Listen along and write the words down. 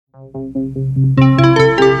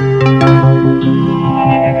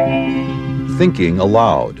Thinking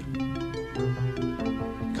Aloud.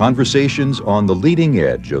 Conversations on the leading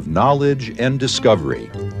edge of knowledge and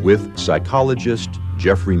discovery with psychologist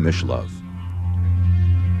Jeffrey Mishlove.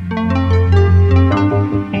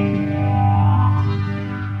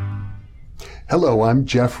 Hello, I'm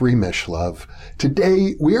Jeffrey Mishlove.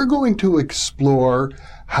 Today, we are going to explore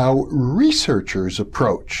how researchers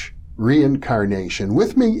approach reincarnation.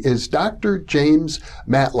 With me is Dr. James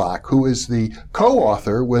Matlock, who is the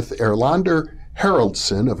co-author with Erlander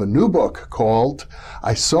Haraldson of a new book called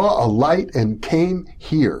I Saw a Light and Came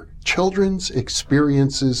Here, Children's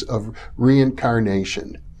Experiences of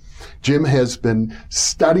Reincarnation. Jim has been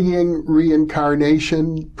studying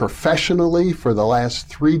reincarnation professionally for the last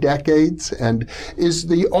 3 decades and is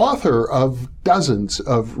the author of dozens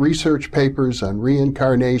of research papers on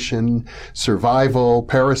reincarnation, survival,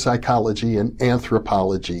 parapsychology, and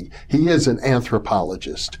anthropology. He is an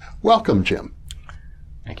anthropologist. Welcome, Jim.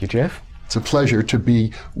 Thank you, Jeff. It's a pleasure to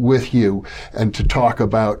be with you and to talk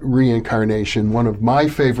about reincarnation, one of my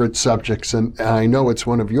favorite subjects, and I know it's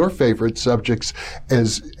one of your favorite subjects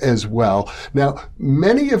as well. Now,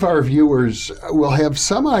 many of our viewers will have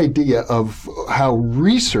some idea of how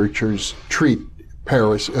researchers treat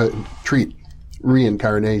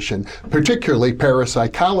reincarnation, particularly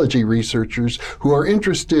parapsychology researchers who are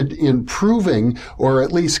interested in proving or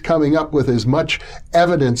at least coming up with as much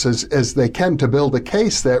evidence as they can to build a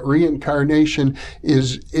case that reincarnation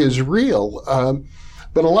is real.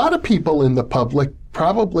 But a lot of people in the public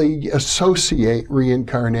probably associate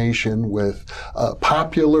reincarnation with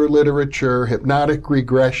popular literature, hypnotic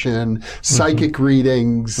regression, psychic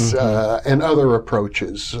readings, and other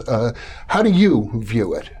approaches. How do you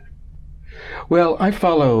view it? Well, I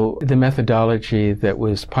follow the methodology that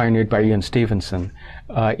was pioneered by Ian Stevenson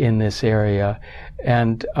in this area,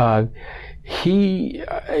 and he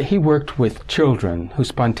worked with children who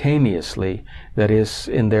spontaneously, that is,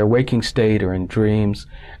 in their waking state or in dreams,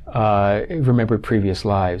 remember previous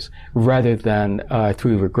lives, rather than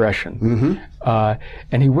through regression.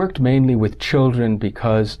 And he worked mainly with children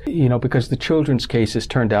because the children's cases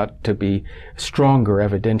turned out to be stronger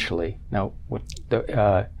evidentially. Now,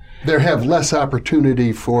 they have less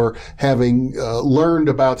opportunity for having learned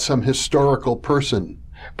about some historical person.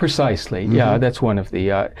 Precisely. Yeah, that's one of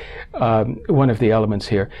the elements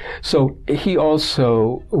here. So he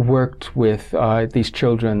also worked with these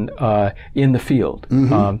children in the field,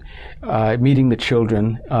 meeting the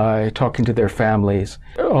children, talking to their families,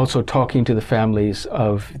 also talking to the families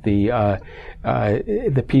of the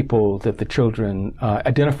people that the children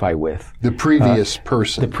identify with. The previous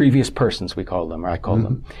person. The previous persons, we call them, or I call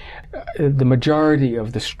them. The majority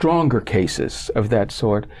of the stronger cases of that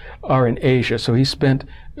sort are in Asia. So he spent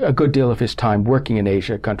a good deal of his time working in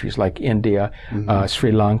Asia, countries like India,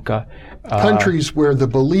 Sri Lanka. Countries where the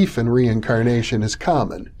belief in reincarnation is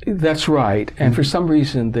common. That's right. And for some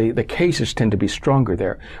reason, the cases tend to be stronger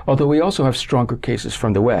there. Although we also have stronger cases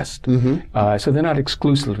from the West. So they're not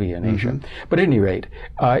exclusively in Asia. But at any rate,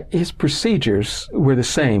 his procedures were the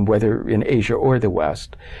same, whether in Asia or the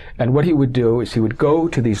West. And what he would do is he would go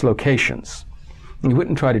to these locations. He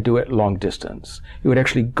wouldn't try to do it long distance. He would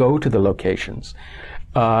actually go to the locations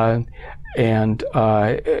and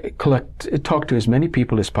talk to as many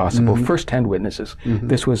people as possible, first-hand witnesses.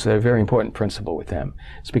 This was a very important principle with them,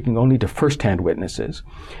 speaking only to first-hand witnesses,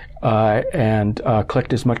 and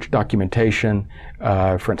collect as much documentation,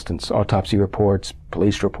 for instance, autopsy reports,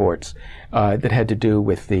 police reports, that had to do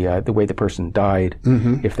with the way the person died,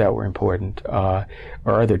 if that were important, or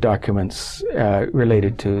other documents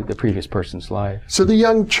related to the previous person's life. So the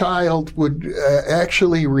young child would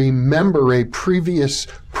actually remember a previous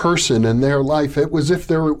person in their life. It was if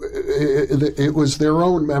it was their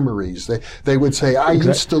own memories. They would say, I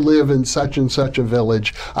used to live in such and such a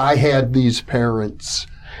village. I had these parents.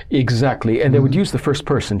 Exactly, and they would use the first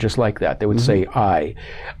person just like that. They would say "I,"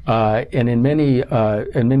 and in many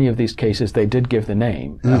of these cases, they did give the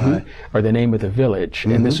name or the name of the village,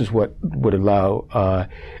 and this is what would allow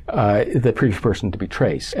the previous person to be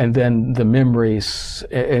traced. And then the memories,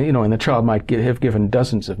 and the child might have given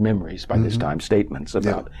dozens of memories by this time, statements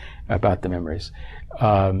about the memories.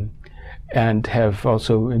 And have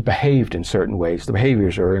also behaved in certain ways. The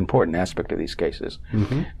behaviors are an important aspect of these cases.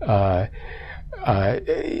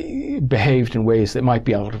 Behaved in ways that might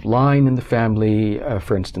be out of line in the family,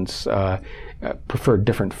 for instance, preferred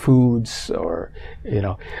different foods, or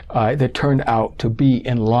that turned out to be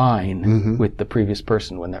in line with the previous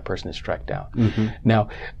person when that person is tracked down. Now,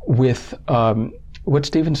 with what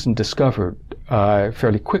Stevenson discovered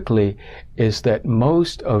fairly quickly is that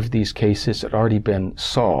most of these cases had already been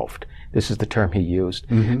solved. This is the term he used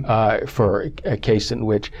for a case in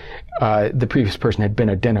which the previous person had been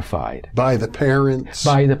identified. By the parents?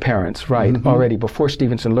 By the parents, right, already before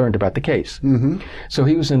Stevenson learned about the case. So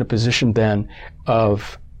he was in a position then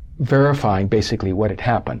of verifying basically what had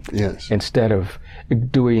happened, instead of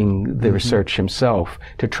doing the research himself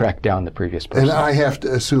to track down the previous person. And I have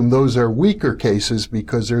to assume those are weaker cases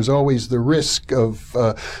because there's always the risk of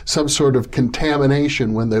some sort of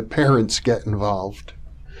contamination when the parents get involved.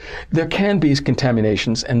 There can be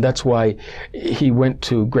contaminations, and that's why he went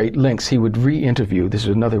to great lengths. He would re-interview. This is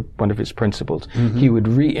another one of his principles. He would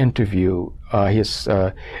re-interview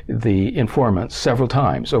the informants several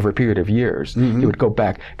times over a period of years. He would go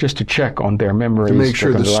back just to check on their memories, to make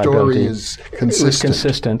sure the story is consistent. It was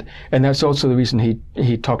consistent, and that's also the reason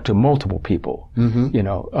he talked to multiple people,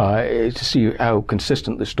 to see how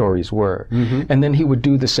consistent the stories were. And then he would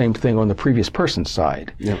do the same thing on the previous person's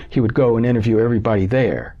side. He would go and interview everybody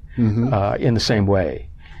there in the same way.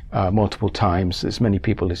 Multiple times, as many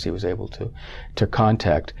people as he was able to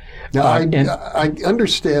contact. Now, I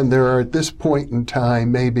understand there are at this point in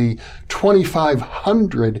time maybe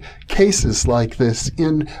 2,500 cases like this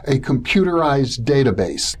in a computerized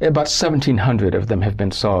database. About 1,700 of them have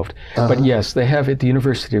been solved. But yes, they have at the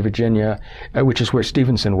University of Virginia, which is where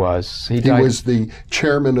Stevenson was. He was the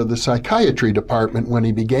chairman of the psychiatry department when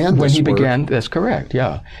he began this work. Began, that's correct,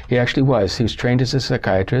 yeah. He actually was. He was trained as a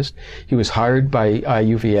psychiatrist. He was hired by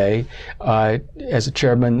UVA as a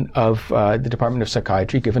chairman of the Department of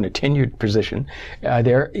Psychiatry, given a tenured position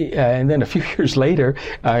there, and then a few years later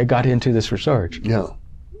got into this research. And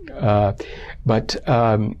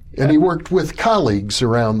he worked with colleagues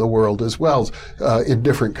around the world as well, in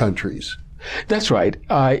different countries. That's right.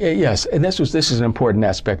 Yes, and this is an important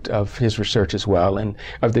aspect of his research as well, and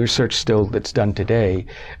of the research still that's done today.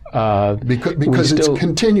 Because it's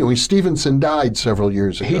continuing. Stevenson died several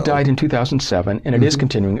years ago. He died in 2007, and it is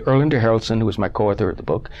continuing. Erlander Haraldson, who was my co-author of the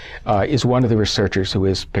book, is one of the researchers who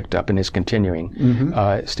is picked up and is continuing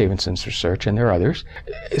Stevenson's research, and there are others.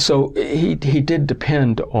 So he did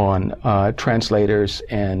depend on translators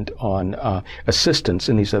and on assistants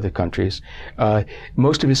in these other countries.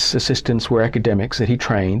 Most of his assistants were academics that he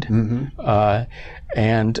trained,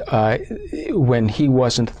 and when he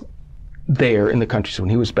wasn't there in the country, so when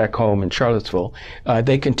he was back home in Charlottesville,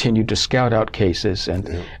 they continued to scout out cases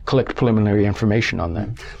and collect preliminary information on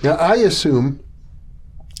them. Now, I assume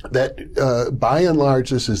that by and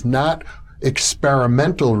large this is not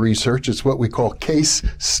experimental research. It's what we call case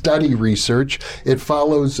study research. It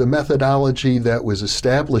follows a methodology that was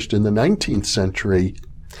established in the 19th century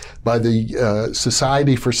by the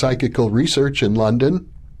Society for Psychical Research in London.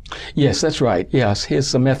 Yes, that's right. Yes,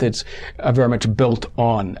 his methods are very much built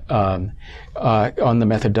on the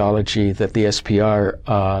methodology that the SPR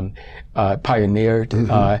pioneered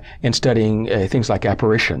in studying things like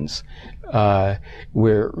apparitions,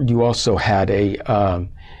 where you also had a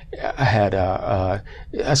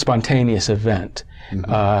spontaneous event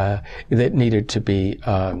that needed to be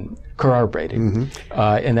corroborated,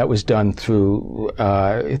 and that was done through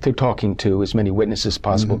talking to as many witnesses as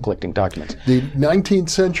possible, collecting documents. The 19th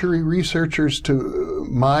century researchers, to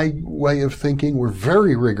my way of thinking, were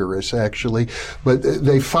very rigorous, actually, but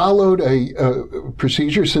they followed a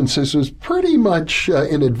procedure, since this was pretty much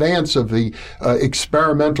in advance of the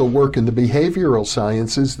experimental work in the behavioral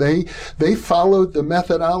sciences. They followed the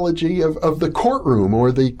methodology of the courtroom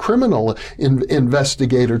or the criminal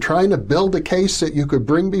investigator, trying to build a case that you could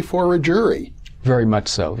bring before a jury. Very much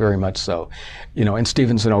so, very much so. And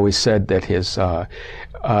Stevenson always said that his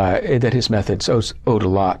methods owed a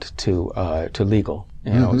lot to legal,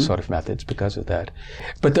 sort of methods because of that.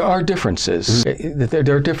 But there are differences.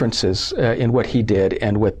 There are differences in what he did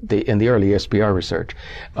and in the early SPR research.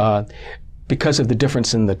 Because of the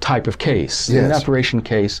difference in the type of case. In an apparition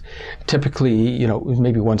case, typically,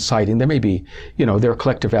 maybe one sighting. There may be, there are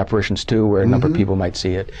collective apparitions too, where a number of people might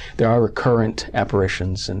see it. There are recurrent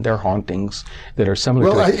apparitions, and there are hauntings that are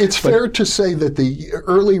similar to it. It's fair to say that the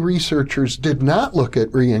early researchers did not look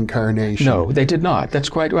at reincarnation. No, they did not. That's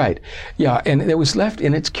quite right. Yeah, and it was left,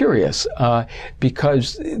 and it's curious,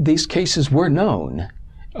 because these cases were known.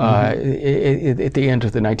 At the end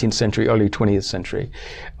of the 19th century, early 20th century.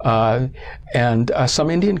 And some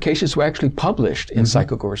Indian cases were actually published in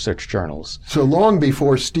psychical research journals. So long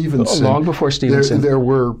before Stevenson. There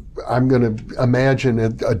were, I'm going to imagine,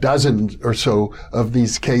 a dozen or so of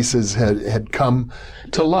these cases had come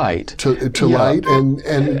to light. To light,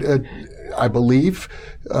 and I believe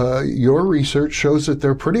your research shows that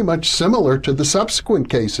they're pretty much similar to the subsequent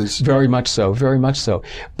cases. Very much so, very much so.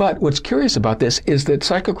 But what's curious about this is that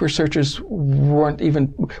psychic researchers weren't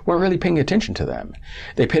really paying attention to them.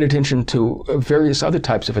 They paid attention to various other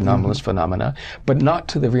types of anomalous phenomena, but not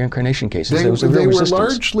to the reincarnation cases. There was a real resistance. They were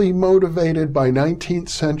largely motivated by 19th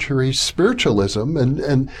century spiritualism,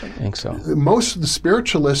 and I think so. Most of the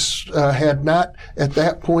spiritualists had not, at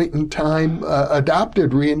that point in time,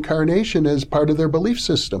 adopted reincarnation as part of their belief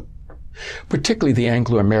system. Particularly the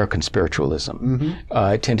Anglo-American spiritualism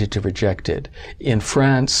tended to reject it. In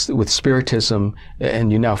France, with Spiritism,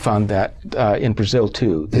 and you now found that in Brazil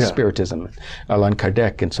too, the Spiritism, Allan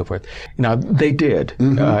Kardec and so forth. Now, they did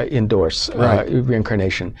endorse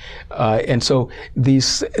reincarnation. And so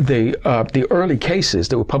the early cases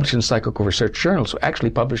that were published in psychical research journals were actually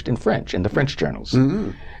published in French, in the French journals.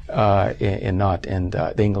 And not in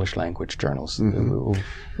the English language journals.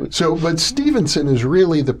 But Stevenson is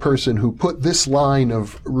really the person who put this line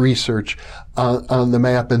of research on the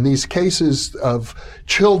map, and these cases of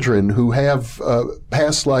children who have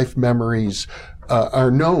past life memories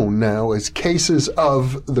are known now as cases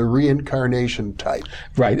of the reincarnation type.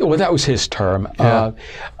 Right. Well, that was his term. Yeah.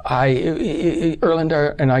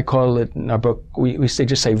 Erlander and I call it in our book, we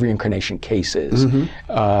just say reincarnation cases.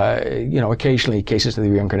 Occasionally cases of the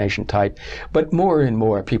reincarnation type, but more and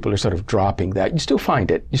more people are sort of dropping that. You still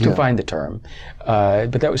find it. You still find the term.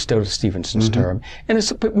 But that was still Stevenson's term. And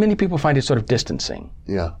many people find it sort of distancing.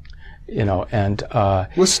 Yeah.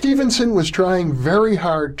 Well, Stevenson was trying very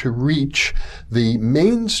hard to reach the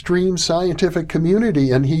mainstream scientific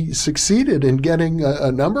community, and he succeeded in getting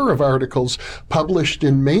a number of articles published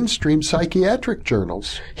in mainstream psychiatric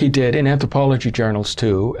journals. He did, in anthropology journals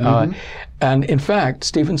too. And in fact,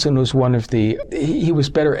 Stevenson was he was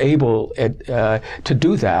better able to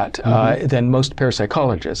do that than most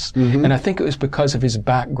parapsychologists. And I think it was because of his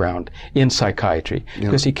background in psychiatry,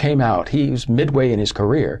 because he came out, he was midway in his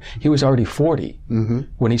career. He was already 40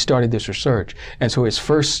 when he started this research. And so his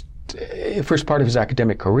first part of his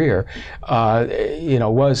academic career,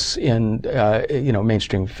 was in,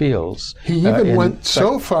 mainstream fields. He even went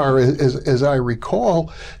so far, as I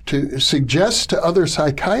recall, to suggest to other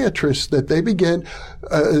psychiatrists that they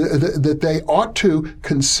that they ought to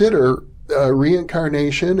consider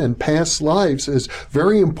reincarnation and past lives as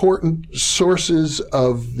very important sources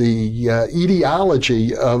of the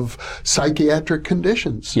etiology of psychiatric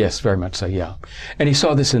conditions. Yes, very much so, yeah. And he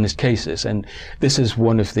saw this in his cases, and this is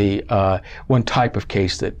one of the one type of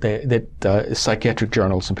case that psychiatric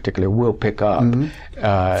journals in particular will pick up.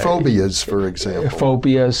 Phobias, for example.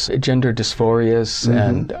 Phobias, gender dysphorias,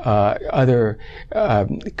 and other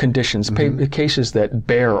conditions, cases that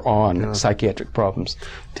bear on psychiatric problems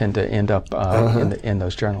tend to end up in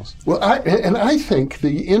those journals. Well, I think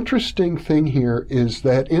the interesting thing here is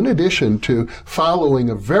that in addition to following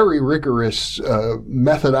a very rigorous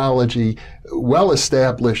methodology well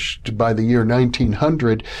established by the year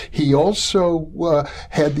 1900, he also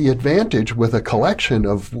had the advantage with a collection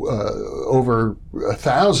of over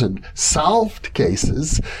 1,000 solved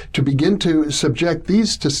cases to begin to subject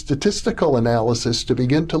these to statistical analysis to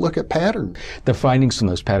begin to look at patterns. The findings from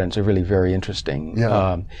those patterns are really very interesting.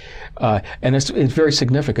 Yeah. And it's very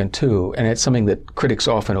significant too, and it's something that critics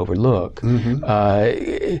often overlook.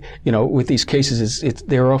 With these cases,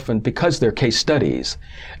 they're often, because they're case studies,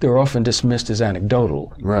 they're often dismissed as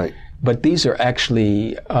anecdotal. Right. But these are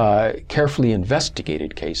actually carefully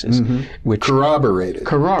investigated cases, which investigated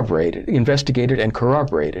and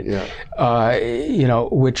corroborated. Yeah.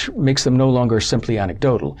 Which makes them no longer simply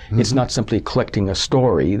anecdotal. It's not simply collecting a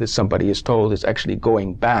story that somebody is told. It's actually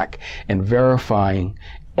going back and verifying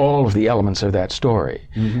all of the elements of that story.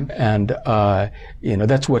 And,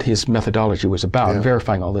 that's what his methodology was about,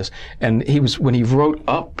 verifying all this. And when he wrote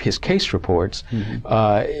up his case reports,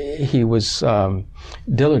 he was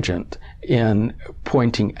diligent in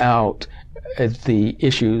pointing out the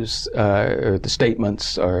issues or the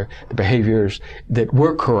statements or the behaviors that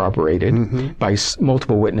were corroborated by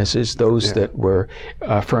multiple witnesses, those that were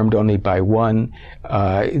affirmed only by one,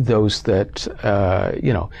 those that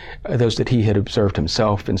he had observed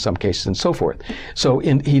himself in some cases, and so forth. So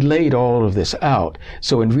he laid all of this out.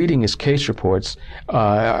 So in reading his case reports,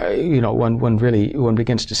 one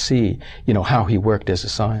begins to see, how he worked as a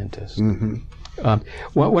scientist.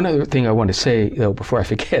 One other thing I want to say, though, before I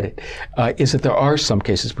forget it, is that there are some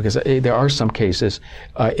cases,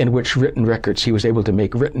 in which he was able to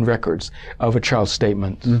make written records of a child's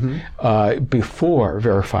statements before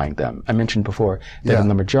verifying them. I mentioned before that in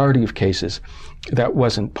the majority of cases, that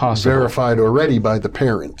wasn't possible. Verified already by the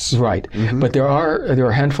parents. Right. But there are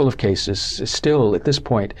a handful of cases, still at this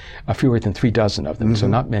point, fewer than 3 dozen of them, so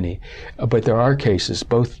not many. But there are cases,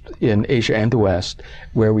 both in Asia and the West,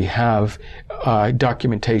 where we have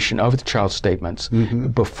documentation of the child's statements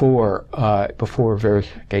before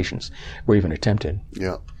verifications were even attempted.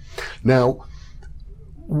 Yeah. Now,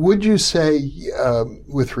 would you say,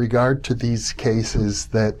 with regard to these cases,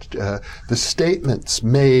 that the statements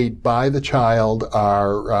made by the child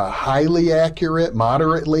are highly accurate,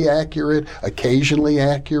 moderately accurate, occasionally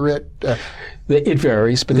accurate? It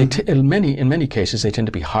varies, but in many cases they tend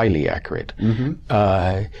to be highly accurate and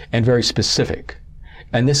very specific.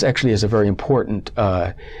 And this actually is a very important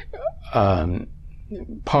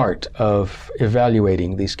part of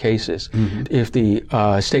evaluating these cases. If the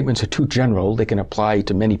statements are too general, they can apply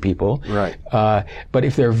to many people. Right. But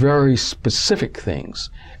if they're very specific things,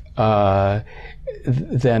 then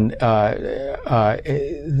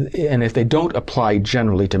and if they don't apply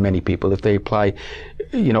generally to many people, if they apply,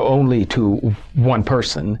 only to one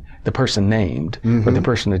person, the person named or the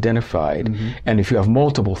person identified, and if you have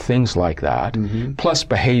multiple things like that, plus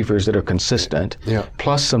behaviors that are consistent,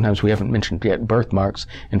 plus sometimes we haven't mentioned yet birthmarks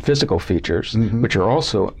and physical features, which are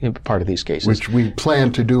also part of these cases. Which we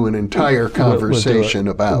plan to do an entire conversation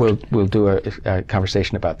about. We'll do a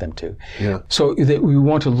conversation about them too. Yeah. So we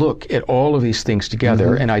want to look at all of these things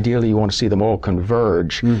together, and ideally you want to see them all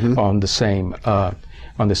converge on the same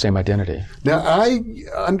identity. Now, I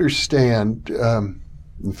understand,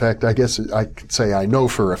 in fact, I guess I could say I know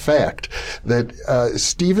for a fact that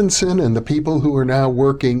Stevenson and the people who are now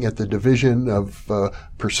working at the Division of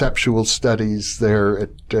Perceptual Studies there at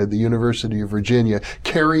the University of Virginia,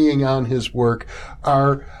 carrying on his work,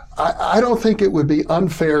 I don't think it would be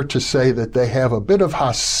unfair to say that they have a bit of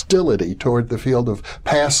hostility toward the field of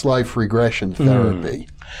past life regression therapy.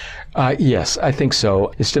 Yes, I think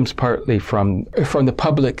so. It stems partly from the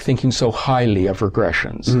public thinking so highly of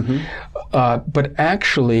regressions. But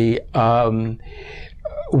actually,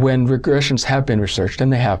 when regressions have been researched,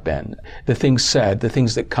 and they have been, the things said, the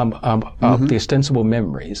things that come up, the ostensible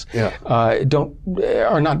memories,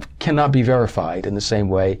 cannot be verified in the same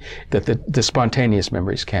way that the spontaneous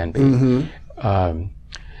memories can be.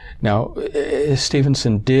 Now,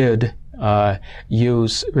 Stevenson did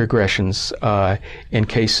use regressions in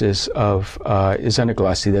cases of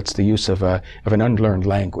xenoglossy. That's the use of an unlearned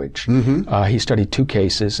language. He studied 2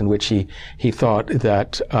 cases in which he thought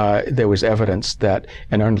that there was evidence that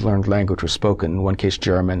an unlearned language was spoken. In one case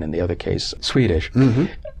German, in the other case Swedish.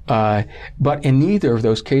 But in neither of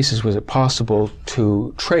those cases was it possible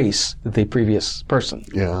to trace the previous person.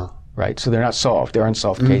 Yeah. Right, so they're not solved. They're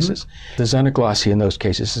unsolved cases. The xenoglossy in those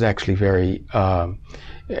cases is actually very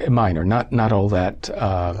minor, not all that.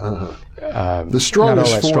 The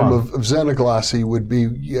strongest form of xenoglossy would be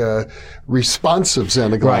responsive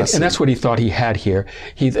xenoglossy. Right, and that's what he thought he had here.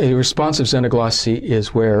 A responsive xenoglossy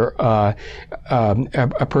is where a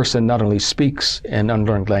person not only speaks an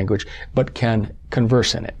unlearned language, but can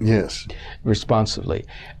converse in it. Yes. Responsively.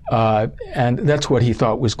 And that's what he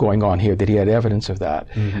thought was going on here, that he had evidence of that.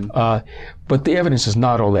 But the evidence is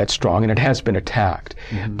not all that strong, and it has been attacked.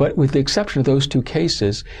 But with the exception of those 2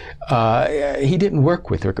 cases, he didn't work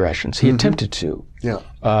with regressions. He attempted to.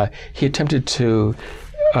 Yeah. He attempted to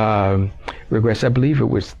regress, I believe it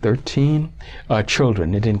was 13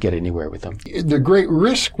 children. It didn't get anywhere with them. The great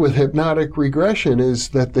risk with hypnotic regression is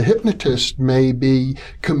that the hypnotist may be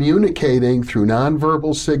communicating through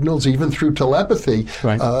nonverbal signals, even through telepathy,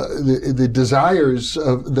 the desires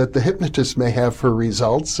that the hypnotist may have for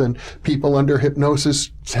results, and people under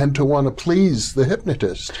hypnosis tend to want to please the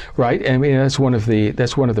hypnotist. Right. I mean, that's one of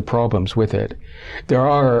the problems with it. There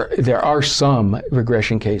are some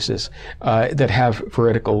regression cases that have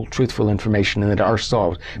veridical, truthful information and that are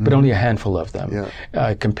solved, but only a handful of them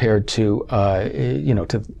compared to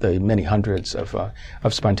to the many hundreds of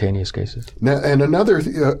spontaneous cases. Now, and another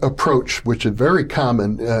approach, which is very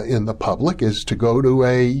common in the public, is to go to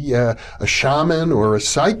a shaman or a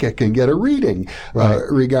psychic and get a reading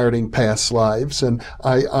regarding past lives. And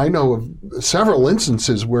I know of several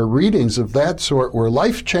instances where readings of that sort were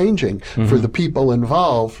life-changing for the people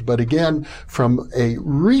involved. But again, from a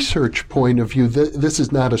research point of view, this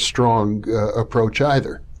is not a strong approach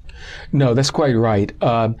either. No, that's quite right.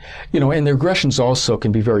 And the regressions also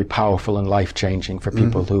can be very powerful and life-changing for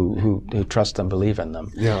people who trust them, believe in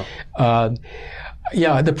them. Yeah.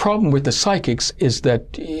 Yeah, the problem with the psychics is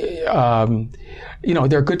that,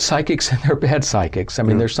 there are good psychics and there are bad psychics. I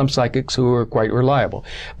mean, there's some psychics who are quite reliable.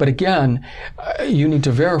 But again, you need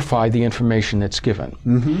to verify the information that's given.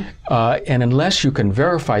 And unless you can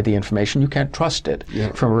verify the information, you can't trust it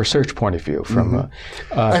from a research point of view.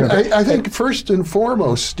 I think first and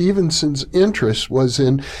foremost, Stevenson's interest was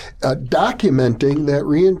in documenting that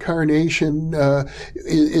reincarnation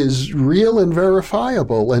is real and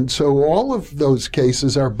verifiable. And so all of those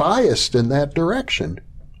cases are biased in that direction.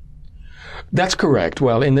 That's correct.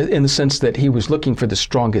 Well, in the sense that he was looking for the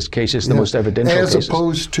strongest cases, the most evidential cases. As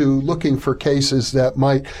opposed to looking for cases that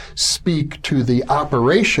might speak to the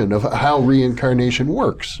operation of how reincarnation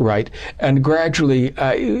works. Right. And gradually,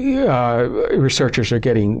 researchers are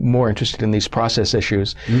getting more interested in these process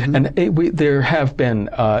issues. And there have been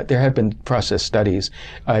process studies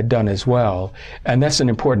done as well. And that's an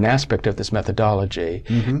important aspect of this methodology,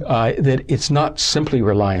 that it's not simply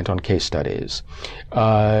reliant on case studies.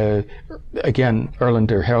 Again,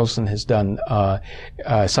 Erlander Harrelson has done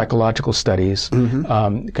psychological studies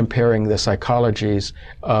comparing the psychologies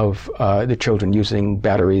of the children using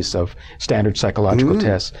batteries of standard psychological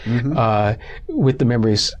tests with the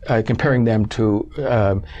memories, comparing them to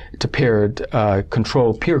paired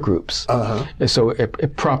control peer groups. So a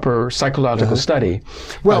proper psychological study.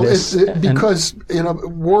 Well, because in a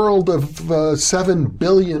world of 7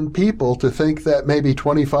 billion people, to think that maybe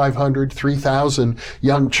 2,500, 3,000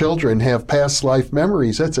 young children have past life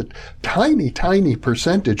memories, that's a tiny, tiny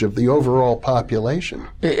percentage of the overall population.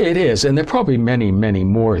 It is, and there are probably many, many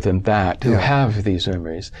more than that who have these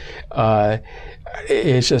memories.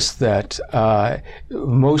 It's just that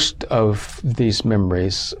most of these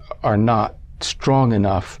memories are not strong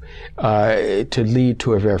enough to lead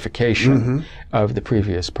to a verification of the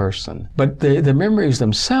previous person. But the memories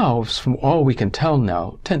themselves, from all we can tell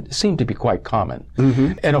now, seem to be quite common,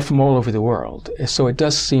 and from all over the world. So it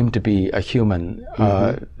does seem to be a human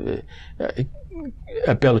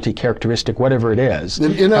ability, characteristic, whatever it is.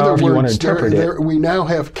 In other words, you want to interpret it. We now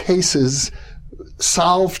have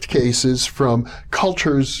solved cases from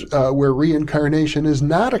cultures where reincarnation is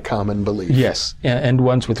not a common belief. Yes, and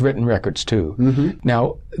ones with written records too.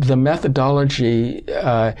 Now, the methodology,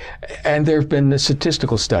 and there have been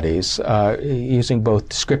statistical studies using both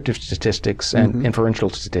descriptive statistics and inferential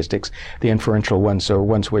statistics. The inferential ones are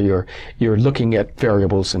ones where you're looking at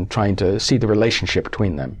variables and trying to see the relationship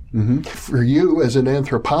between them. For you as an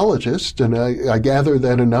anthropologist, and I gather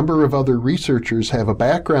that a number of other researchers have a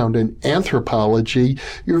background in anthropology,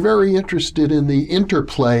 you're very interested in the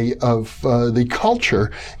interplay of the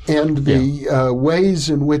culture and the ways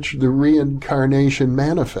in which the reincarnation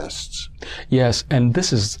manifests. Yes, and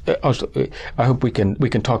this is also, I hope we can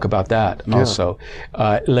talk about that also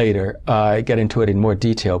later, get into it in more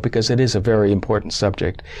detail, because it is a very important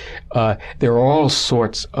subject. There are all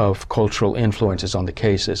sorts of cultural influences on the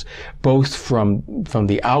cases, both from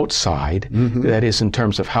the outside, that is in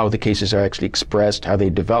terms of how the cases are actually expressed, how they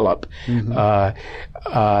develop,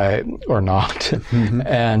 or not,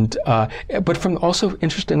 and but from also,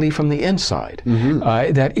 interestingly, from the inside.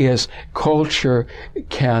 That is, culture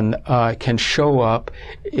can show up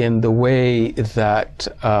in the way that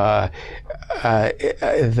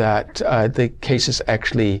the cases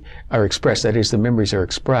actually are expressed. That is, the memories are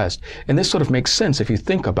expressed, and this sort of makes sense if you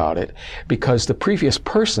think about it, because the previous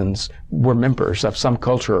persons were members of some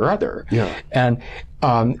culture or other, and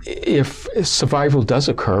if survival does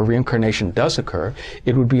occur, reincarnation does occur,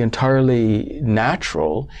 it would be entirely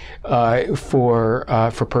natural for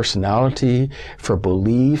personality, for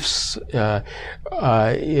beliefs, for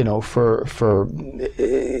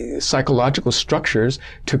psychological structures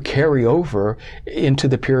to carry over into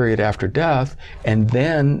the period after death, and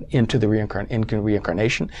then into the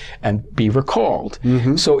reincarnation and be recalled.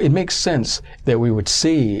 So it makes sense that we would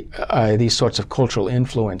see these sorts of cultural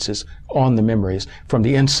influences on the memories from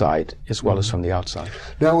the inside as well as from the outside.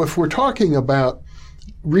 Now, if we're talking about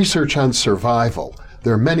research on survival,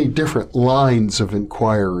 there are many different lines of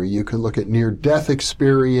inquiry. You can look at near-death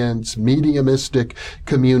experience, mediumistic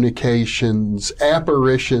communications,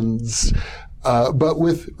 apparitions. But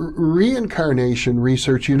with reincarnation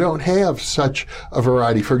research, you don't have such a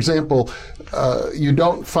variety. For example, you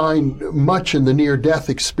don't find much in the near-death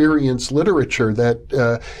experience literature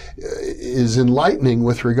that is enlightening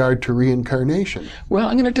with regard to reincarnation. Well,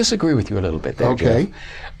 I'm going to disagree with you a little bit there, Okay. Jeff.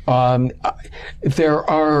 There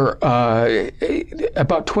are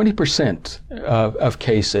about 20% of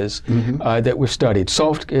cases that were studied,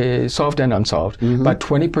 solved and unsolved. About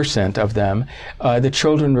 20% of them, the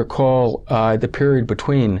children recall the period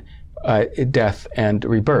between death and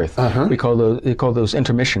rebirth. We call those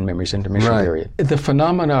intermission memories, intermission Right. period. The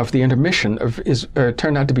phenomena of the intermission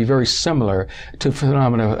turn out to be very similar to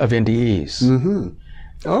phenomena of NDEs.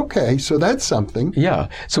 Okay, so that's something. Yeah,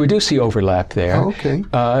 so we do see overlap there. Okay.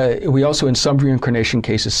 We also, in some reincarnation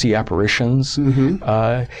cases, see apparitions.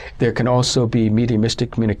 There can also be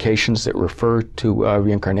mediumistic communications that refer to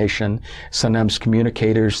reincarnation. Sometimes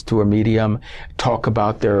communicators through a medium talk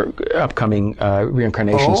about their upcoming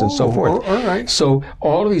reincarnations and so forth. All right. So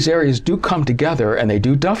all of these areas do come together and they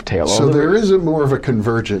do dovetail. So there is more of a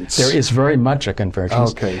convergence. There is very much a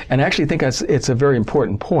convergence. Okay. And I actually think it's a very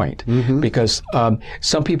important point because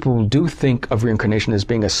some people do think of reincarnation as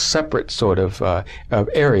being a separate sort of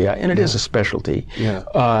area, and it is a specialty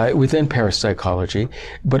within parapsychology,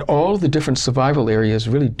 but all the different survival areas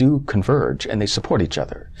really do converge and they support each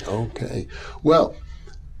other. Okay. Well,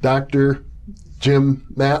 Dr. Jim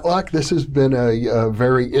Matlock, this has been a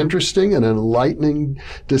very interesting and enlightening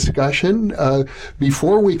discussion.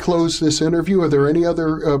 Before we close this interview, are there any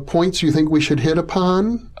other points you think we should hit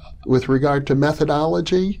upon with regard to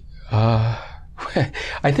methodology?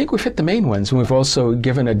 I think we've hit the main ones, and we've also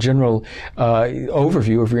given a general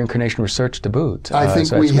overview of reincarnation research to boot. I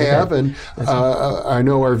think we have, and I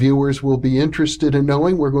know our viewers will be interested in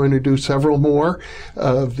knowing. We're going to do several more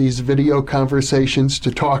of these video conversations to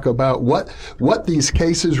talk about what these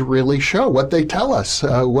cases really show, what they tell us,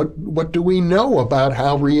 what do we know about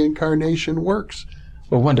how reincarnation works.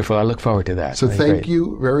 Well, wonderful. I look forward to that. So thank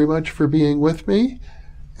you very much for being with me,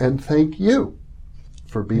 and thank you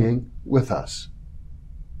for being with us.